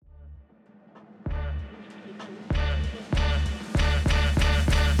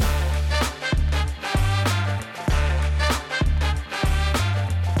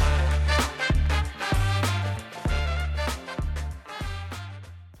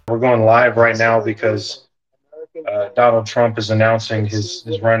We're going live right now because Donald Trump is announcing his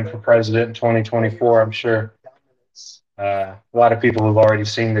run for president in 2024. I'm sure a lot of people have already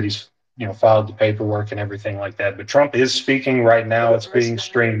seen that he's filed the paperwork and everything like that. But Trump is speaking right now. It's being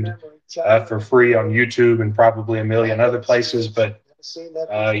streamed for free on YouTube and probably a million other places. But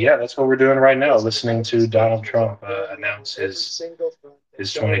yeah, that's what we're doing right now, listening to Donald Trump announce his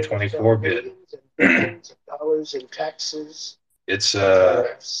 2024 bid. It's I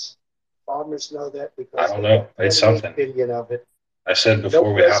don't know. It's something. I said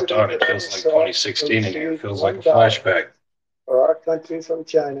before we hopped on, it feels like 2016 in here. It feels like a flashback. For our country from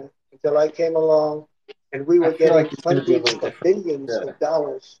China until I came along and we I were feel getting like it's going to be a hundreds little of different. billions of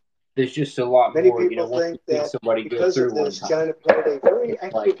dollars. There's just a lot Many more, people once think you see that somebody go because through of one this, time, China played a very it's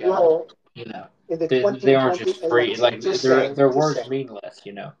active like, role in the they aren't 2020 just free. election. Like, Just saying, their just words saying. mean less.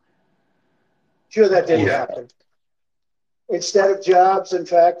 Sure, that didn't Yeah. happen. Instead of jobs and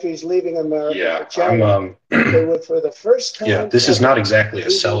factories leaving America Yeah, for China, they would, for the first time, yeah, this is ever, not exactly a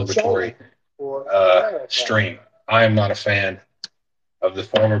leaving celebratory China for America. stream. I am not a fan of the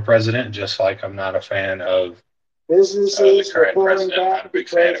former president, just like I'm not a fan of the Businesses were current pulling president. I'm not back a big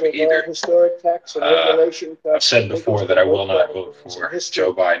fan because of it of our either. historic tax and regulation I've cuts, said the before biggest that I of will both not vote categories in for history,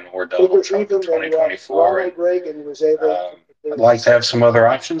 Joe Biden or Donald bigger Trump in even than what 2024. Ronald Reagan was able to I'd do. like to have some other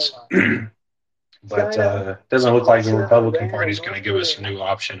options, but China, it doesn't look like the Russia, Republican Iran, Party and is going to North give us a Korea new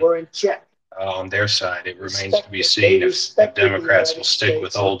option were in check. on their side. It remains to be They seen if respected the Democrats will United stick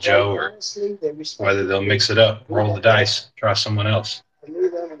with States, and old quite Joe or honestly, they whether respected they'll me. mix it up, roll the dice, try someone else. I knew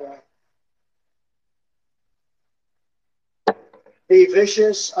them well. The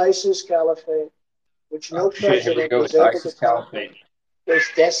vicious ISIS caliphate, which no Oh shit! Here we president go was with able to ISIS conquer, caliphate. was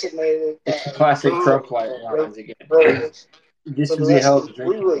decimated It's the by classic brutal Trump lines again. murderers. This In would be a less hell of than a 3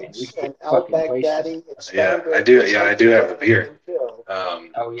 drinking game. We weeks, could get an fucking wasted. al-Baghdadi Yeah, expander I do. was Yeah, I do have a hunted down beer. and killed.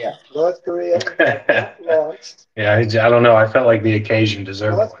 Oh yeah. North Korea had not launched. Yeah, I don't know. I felt like the occasion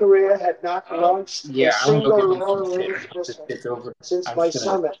deserved North one. Korea had not launched a Yeah, I'm gonna go single get me some shit. long-range Once this missile gets over, since I'm my just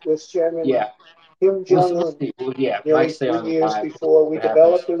gonna. summit with Chairman Yeah, Kim we'll Jong-un see. Well, yeah, might nearly stay 3 on the years live. before we What happens?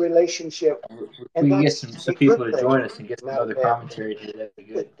 developed a relationship. If And we can get that's some a people good to thing, join us and get some not a other bad thing. commentary here, that'd be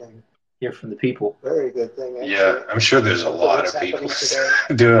good. Good thing. Hear from the people. Very good thing, actually. Yeah, I'm sure there's a Look at lot what's of people happening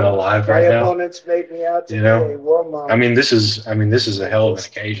today. doing it live My right now. opponents made me out to You be a know, warmonger. this is a hell of an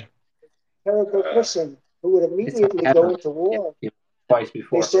occasion. Terrible person who would It's not immediately go happened into war. twice They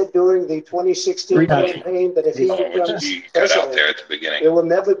before. said during the 2016 Three times. campaign that if he Which becomes you cut out there president, at the beginning. there will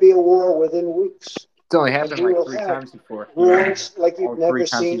never be a war within weeks. It's only And happened he like will 3 have times before. wars like All you've 3 never times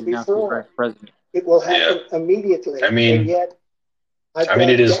seen he's announced he's running before. for president. It will happen immediately. I mean- and yet, I've I mean,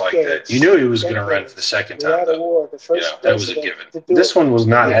 it gone is like that. decades, You knew he was going to run for the second time, without a though. war. The first That was a president given. to do This it. one was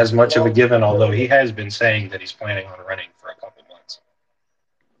not He as much of a belongs given, to although he Hillary. has been saying that he's planning on running for a couple months.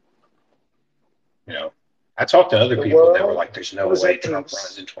 I talked to other The people that were world like, "There's no was way at Trump peace.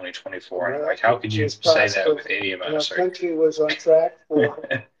 runs in 2024." And I'm like, "How could you Was say that prosperous, with any amount and of our certainty?" country was on track for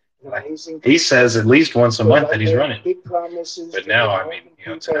an amazing. He says at least once a month I that he's made running. big promises But to now, the I mean, American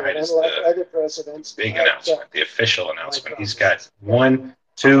people, tonight and is unlike the other presidents, big I announcement, kept the official my announcement. He's promises. got 1,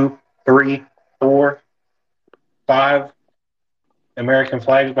 2, 3, 4, 5 American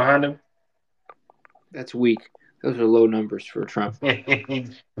flags behind him. That's weak. Those are low numbers for Trump. He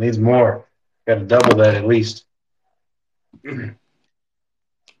needs more. Got to double that at least.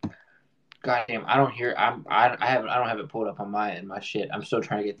 Goddamn, I don't hear. I don't have it pulled up on my shit. I'm still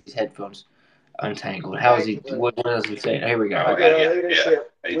trying to get these headphones untangled. How is he? What does he say? Here we go. Oh, Under yeah, our yeah.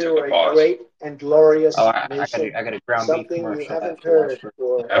 leadership, He we took were a a pause. great and glorious Oh, I nation. got a ground beef Something you commercial. I have haven't to watch heard for.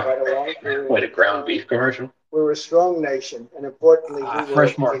 for quite a long period. Wait, a ground beef commercial? We were a strong nation, and importantly, we were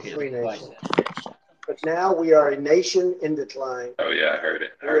Fresh a market. free Like nation. that. But now we are a nation in decline. Oh, yeah, I heard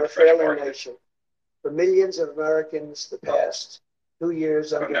it. I We are heard a Fresh failing Market. nation. For millions of Americans, the past 2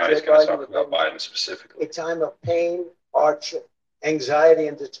 years Oh, under now Joe he's going to Biden talk have about been Biden a specifically. time of pain, hardship, anxiety,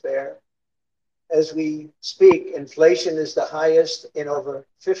 and despair. As we speak, inflation is the highest in over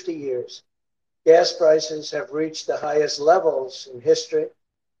 50 years. Gas prices have reached the highest levels in history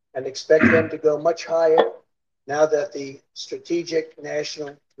and expect them to go much higher now that the strategic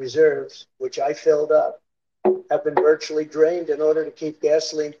national reserves, which I filled up, have been virtually drained in order to keep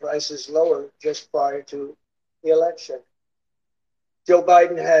gasoline prices lower just prior to the election. Joe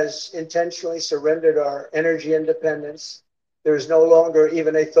Biden has intentionally surrendered our energy independence. There is no longer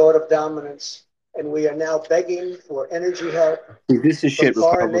even a thought of dominance, and we are now begging for energy help This is shit from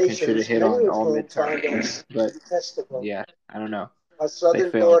foreign Republicans should have nations, hit many on of all whom find midterm. us But detestable. yeah, I don't know. Our They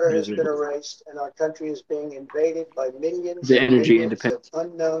southern failed border has been miserably. erased, and our country is being invaded by millions The and energy millions of independence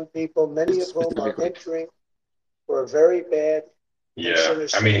unknown people, many of whom are specifically. entering for a very bad Yeah,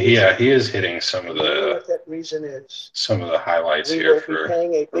 I mean, he is hitting some of You know the what that reason is. highlights We here will be for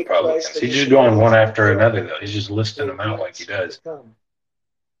paying a big price Republicans. for He's this just going one information after another, though. He's just listing for them out like he years does. to come.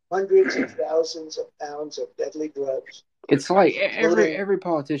 Hundreds of thousands of pounds of deadly drugs, It's like including every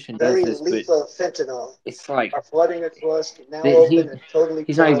politician does very this, but lethal fentanyl, it's like are flooding across the now he open and totally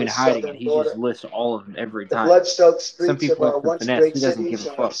he's not even porous hiding it. southern He border. just lists all of them every The time. blood-soaked Some streets of people our have to once finesse. great He doesn't give cities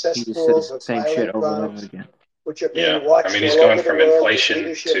a are fuck. He just cesspools says the of same shit violent over and over crimes, again. which are Yeah, being watched I mean, he's all going over the from world with inflation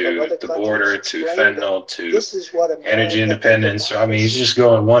leadership of to other the countries border to explaining that fentanyl to this is what energy America and independence. So, I mean, he's democracy just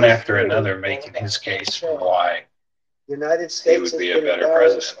going one is after really another, all making his about. case for why The United he States would has be a been better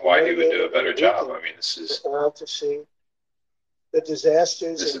president, embarrassed, why he would do a humiliated, better and job. weakened I mean, this for all to see. The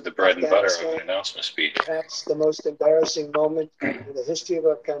disasters is in the bread and butter of Afghanistan, an announcement speech. perhaps the most embarrassing moment in the history of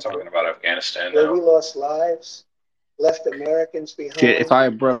our country, Talking about Afghanistan where now. we lost lives, left Americans Shit, behind, if I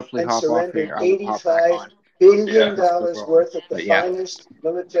abruptly and hop off surrendered here, I will hop back $85 on. billion Yeah. worth of the But yeah. finest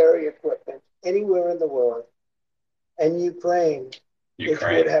military equipment anywhere in the world. And Ukraine, which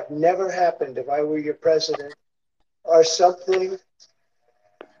would have never happened if I were your president, or something.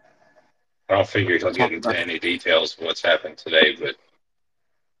 I don't figure he'll get into any details of what's happened today, but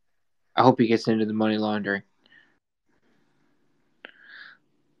I hope he gets into the money laundering.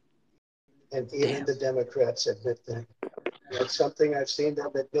 And even the Democrats admit that. That's something I've seen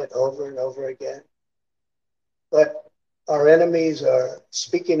them admit over and over again. But our enemies are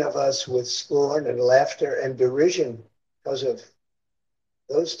speaking of us with scorn and laughter and derision because of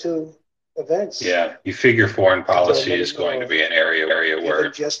those two events. yeah, you figure foreign policy is going to be an area where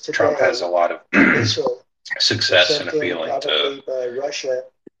just today, Trump has a lot of missile success in sent in appealing to, probably by Russia,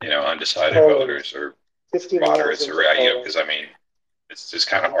 undecided Poland, voters or 50 moderates miles or, into Poland. because I mean, it's just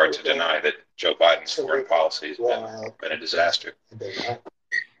kind of hard to deny that Joe Biden's foreign policy has been a disaster.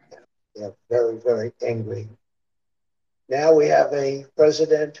 They're very, very angry. Now we have a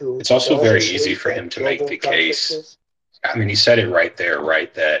president who. It's also very easy for him to make the case. I mean, he said it right there,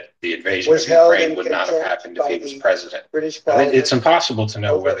 right? That the invasion of Ukraine would not have happened if he was president. It's impossible to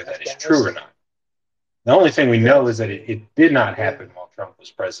know whether that is true or not. The only thing we know is that it did not happen while Trump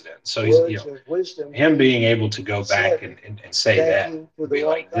was president. So he's, him being able to go back and say that, and be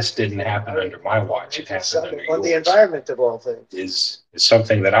like, this didn't happen under my watch, it happened under yours. On the environment of all things. Is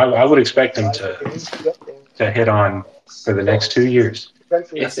something that I would expect him to hit on for the next 2 years.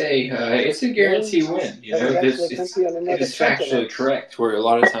 It's a guarantee win. You know, it is factually correct. Where a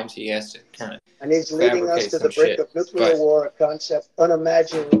lot of times he has to kind of. And he's leading us to the brink of nuclear war, a concept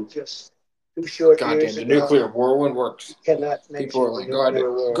unimaginable just 2 short years ago. The nuclear war one works. Cannot people are like,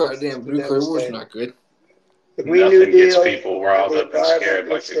 goddamn, nuclear war's not good. The Green New Deal, the environment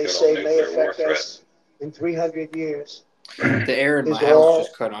which they say may affect us in 300 years. The air in my house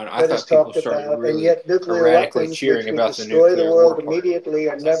just cut on. I thought people started really erratically cheering about the nuclear war part. Immediately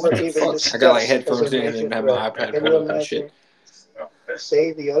are never even discussed. I got like headphones in and have my iPad pulled up and shit.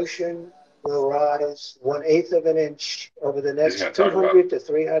 Say the ocean will rise 1/8 of an inch over the next 200 to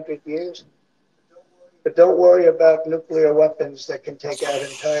 300 years. But don't worry about nuclear weapons that can take out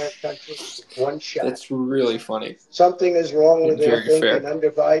entire countries with one shot. That's really funny. Something is wrong with their thinking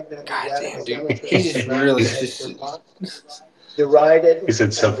under Biden and goddamn, dude. He's really just derided. He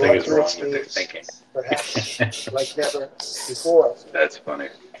said something is wrong with their thinking. Perhaps like never before. That's funny.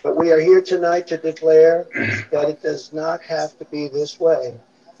 But we are here tonight to declare that it does not have to be this way.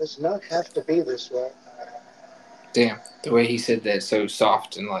 It does not have to be this way. Damn, the way he said that so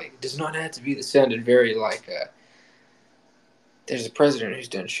soft and like, it does not have to be. That sounded very like, there's a president who's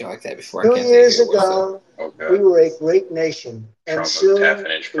done shit like that before. 2 years ago, we were a great nation. And soon half an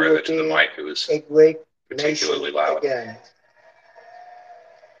inch further to the mic. It was a great particularly loud. Again.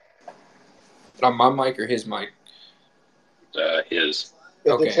 On my mic or his mic? His.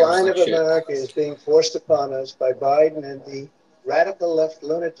 The decline of America is being forced upon us by Biden and the radical left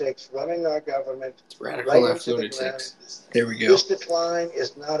lunatics running our government. Radical left lunatics. There we go. This decline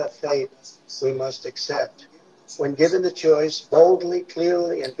is not a fate we must accept. When given the choice, boldly,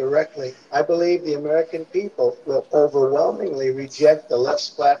 clearly, and directly, I believe the American people will overwhelmingly reject the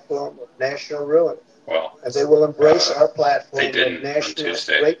left's platform of national ruin. Well, and they will embrace our platform of national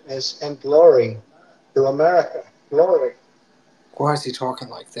greatness and glory to America. Glory. Why is he talking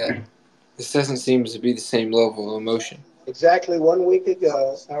like that? This doesn't seem to be the same level of emotion. Exactly 1 week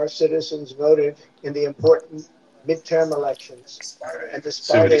ago, our citizens voted in the important midterm elections. And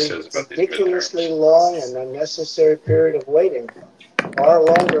despite a ridiculously long and unnecessary period of waiting, far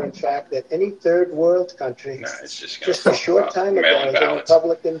longer, in fact, than any third world country, just a short time ago, the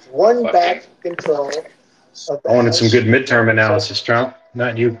Republicans won back control of the I wanted some good midterm analysis, Trump.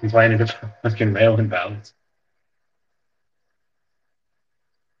 Not you complaining about fucking mail-in ballots.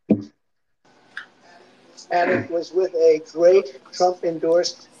 and it was with a great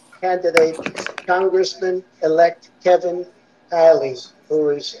Trump-endorsed candidate, Congressman-elect Kevin Haley, who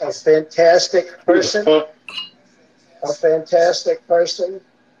is a fantastic person,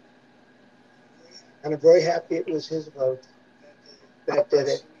 and I'm very happy it was his vote that did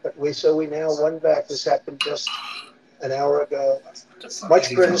it. But we now won back. This happened just an hour ago.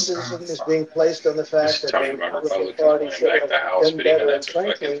 Much criticism is being placed on the fact that the Republican Party should have done better. And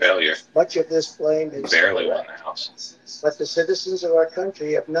frankly, much of this blame is barely won the House. But the citizens of our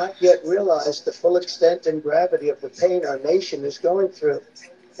country have not yet realized the full extent and gravity of the pain our nation is going through.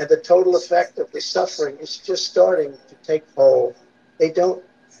 And the total effect of the suffering is just starting to take hold. They don't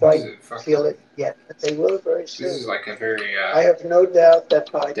quite feel it yet, but they will very soon. This is like a very I have no doubt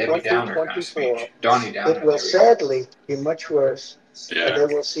that by Debbie Downer kind of 2024, speech. Donnie Downer. it will sadly be much worse. Yeah, And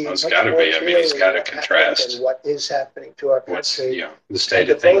they will see it's much got to more be. I mean, it's got to clearly what happened contrast and what is happening to our what's country. the state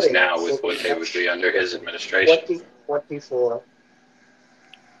of things now with what they would be under his administration. 2024.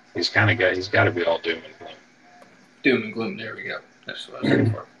 He's got to be all doom and gloom. Doom and gloom. There we go. That's what I was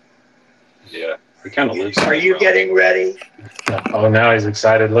looking for. Yeah, he kind of lives. Are you getting ready? Oh, now he's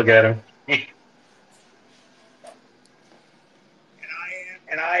excited. Look at him.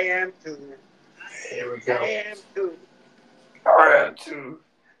 And I am too. Here we go. I am too. I am too.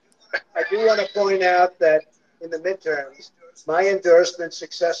 I do want to point out that in the midterms, my endorsement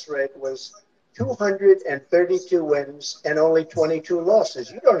success rate was 232 wins and only 22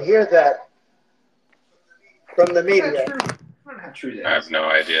 losses. You don't hear that from the media. Not true. I have no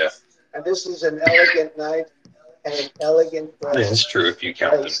idea. And this is an elegant night and an elegant Yeah, press. it's true if you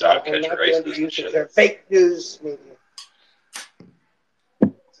count the dog I'm catcher not races going to and use the shit. term fake news media.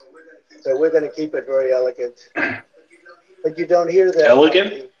 So we're going to keep it very elegant. But you don't hear that. Elegant?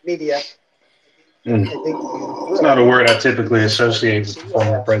 From the media. Mm. I think you It's not a word I typically associate with the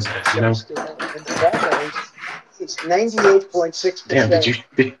former president, you know? In the primaries, it's 98.6%. Damn, did you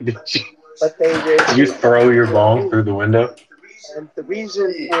But they did you throw your ball through the window? And the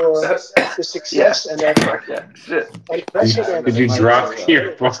reason for the success and that unprecedented. Did you drop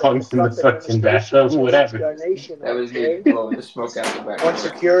your ball in the fucking bathtub? What happened? That was me blowing the smoke out the back. On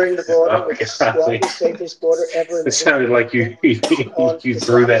securing the border, Oh, with the golly. strongest, safest border ever in It sounded like you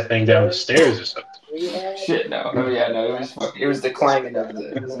threw that thing down the stairs or something. we had. Shit, no. Oh, yeah, no. It was the clanging of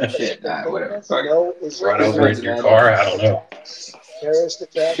the shit. Nah, whatever. Fuck it. No, it's Run over in your car? I don't know. terrorist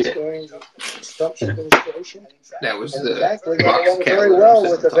attacks Shit. during the Trump administration. That was And in the fact, we got box along cat very litter well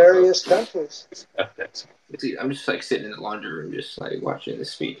I'm with the sitting on top of. various countries, Dude, I'm just like sitting in the laundry room, just like watching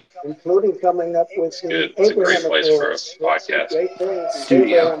this speech. including coming up with the Good. It's a great Abraham place for a Accords. podcast. Great thing, the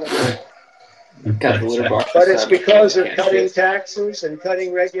Studio. Abraham Accords. Got the litter box. But it's beside me, because of can't cutting shit. taxes and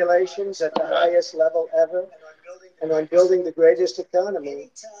cutting regulations at the highest level ever, and on building the greatest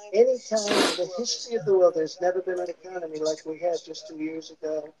economy. Any time in the history of the world, there's never been an economy like we had just 2 years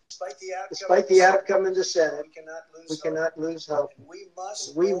ago. Despite the outcome in the Senate, we cannot lose hope.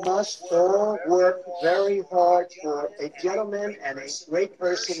 We must all work very hard for a gentleman and a great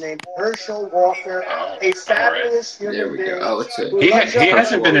person named Herschel Walker, a fabulous There human we being. go. Oh, it's a. He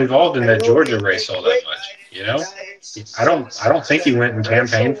hasn't been involved in that Georgia race all that much, you know? I don't think he went and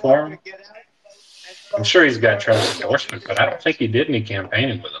campaigned for him. I'm sure he's got Trump's endorsement, but I don't think he did any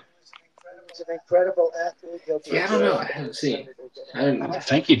campaigning with him. He's an incredible athlete. Yeah, I don't know. I haven't seen. I didn't. I don't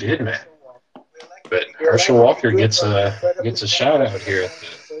think he did, man. But Herschel Walker gets a shout out here at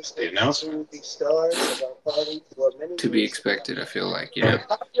the announcement. To be expected, I feel like, you know.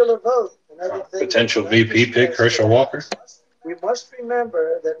 Popular vote. Another thing Potential VP pick, Herschel Walker. We must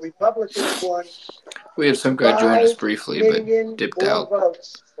remember that Republicans won We had some guy join us briefly, but 5 million dipped more out.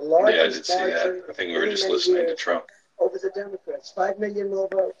 votes, the Yeah, I largest did see that. margin I think we were just in many listening to years Trump. over the Democrats. 5 million more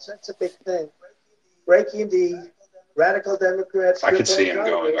votes. That's a big thing. Breaking the radical Democrats. I could see him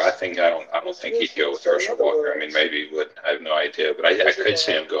going, but I don't think he'd go with Herschel Walker. I mean, maybe he would. I have no idea, but I could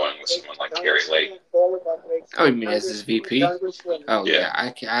see him going with someone like Carrie Lake. Oh, you mean as his VP? Oh, yeah.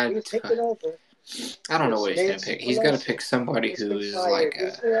 I don't know what he's going to pick. He's got to pick somebody who is like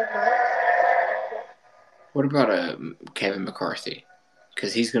what about Kevin McCarthy?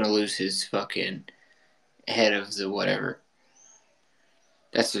 Because he's going to lose his fucking head of the whatever.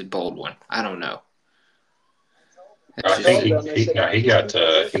 That's a bold one. I don't know. I think he got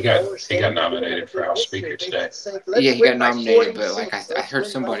nominated for House Speaker today. Yeah, he got nominated, but like I heard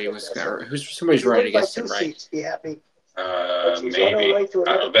somebody's running against him, right? Maybe. I don't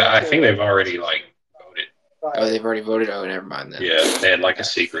know. But I think they've already voted. Oh, they've already voted. Oh, never mind then. Yeah, they had like a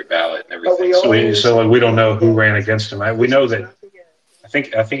secret ballot and everything. So we don't know who ran against him. We know that I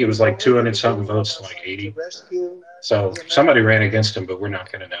think it was like 200 something votes to like 80. So somebody ran against him, but we're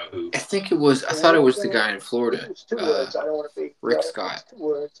not going to know who. I thought it was the guy in Florida, Rick Scott.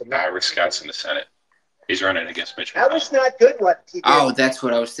 Rick Scott's in the Senate. He's running against Mitch That McConnell. was not good what he did. Oh, that's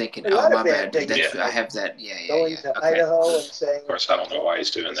what I was thinking. A lot Oh, of my bad bad. things. I have that. Yeah. Going to Okay. Idaho and saying, Of course, I don't know why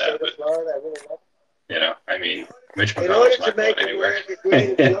he's doing that, but you know, I mean, Mitch in order McConnell's to not make going anywhere. America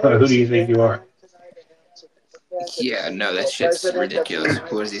great again, Who do you think you are? Yeah, no, that shit's ridiculous.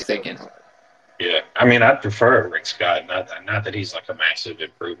 What is he thinking? Yeah, I mean, I prefer Rick Scott. Not that he's like a massive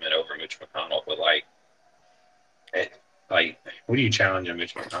improvement over Mitch McConnell, but what are you challenging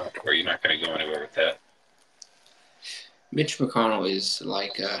Mitch McConnell for? You're not going to go anywhere with that. Mitch McConnell is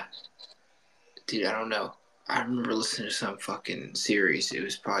like, dude, I don't know. I remember listening to some fucking series. It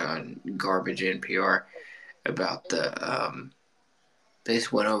was probably on Garbage NPR about they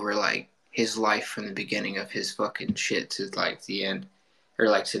just went over like his life from the beginning of his fucking shit to like the end. Or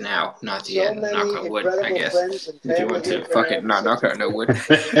like to now, not the end. Knock on wood, I guess. If you want to fucking not knock on no wood.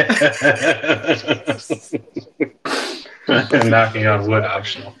 Knocking on wood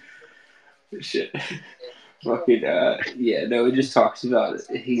optional. Shit. Fucking yeah, no, it just talks about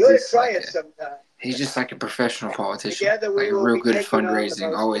it. He's just like a professional politician. Like real good at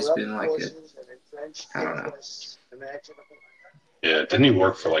fundraising, always been like a I don't know. Yeah, didn't he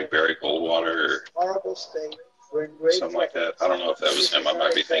work for like Barry Goldwater or something like that? I don't know if that was him. I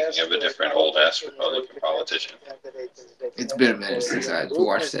might be thinking of a different old ass Republican politician. It's been a minute since I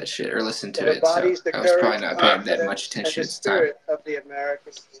watched that shit or listened to it, so I was probably not paying that much attention at the time.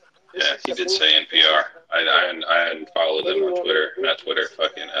 Yeah, he did say NPR. I unfollowed him on Twitter, not Twitter,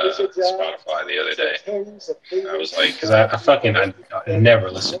 fucking Spotify the other day. I was like, because I never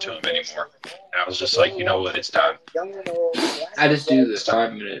listen to him anymore. I was just like, you know what, it's time. I just do the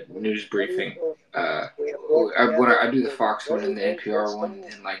 5-minute news briefing. I do the Fox one and the NPR one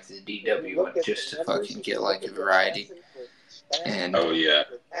and like the DW one just to fucking get like a variety. And oh yeah,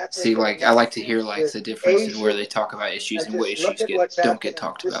 see, like I like to hear like the difference in where they talk about issues and what issues don't get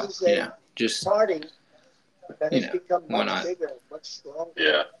talked about. You know, just why not?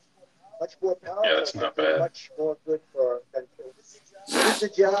 Yeah. Yeah, that's not bad.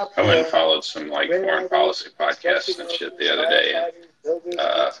 I went and followed some like foreign policy podcasts and shit the other day, and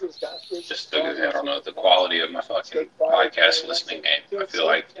just I don't know, the quality of my fucking podcast listening game, I feel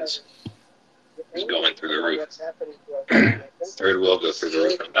like is going through the roof. Or it will go through the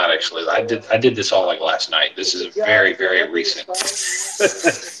roof. Not actually. I did this all like last night. This is very, very recent.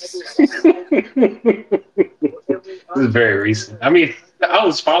 This is very recent. I mean, I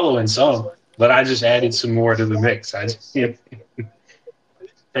was following some, but I just added some more to the mix. It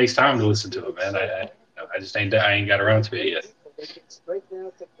takes time to listen to it, man. I ain't got around to it yet.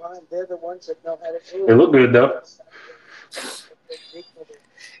 They look good though.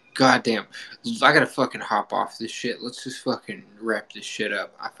 Goddamn, I gotta fucking hop off this shit. Let's just fucking wrap this shit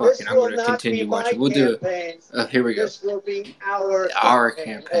up. I'm gonna continue watching. We'll do it. Here we go. This will be our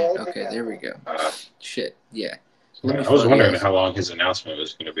campaign. Okay, there we go. Shit, yeah. I was wondering how long his announcement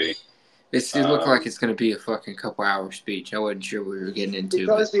was going to be. It looked like it's going to be a fucking couple-hour speech. I wasn't sure what we were getting into.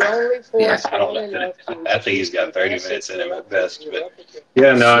 Because but, the only force I don't know. I think he's got 30 minutes in him at best. But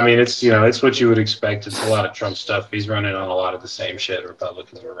yeah, no, I mean, it's it's what you would expect. It's a lot of Trump stuff. He's running on a lot of the same shit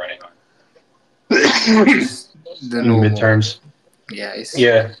Republicans are running on. The normal, midterms.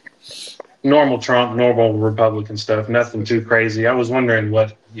 Yeah. Normal Trump, normal Republican stuff. Nothing too crazy. I was wondering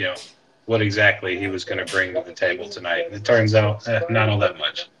what exactly he was going to bring to the table tonight. And it turns out not all that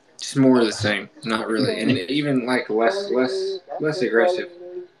much. Just more of the same. Not really. And even like less aggressive.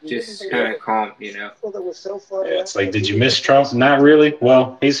 Just kind of calm, Yeah, it's like, did you miss Trump? Not really.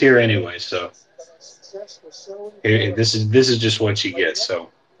 Well, he's here anyway, so this is just what you get. So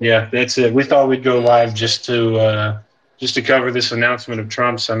yeah, that's it. We thought we'd go live just to cover this announcement of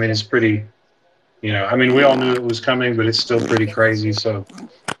Trump's. I mean, it's pretty. I mean, we all knew it was coming, but it's still pretty crazy. So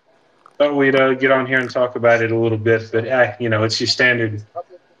thought we'd get on here and talk about it a little bit. But it's your standard.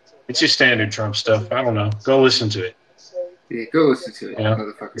 It's your standard Trump stuff. I don't know. Go listen to it. Yeah, go listen to it,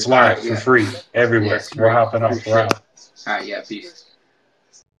 motherfucker. It's live for free everywhere. Yes, we're hopping off. We're out. All right, yeah, peace.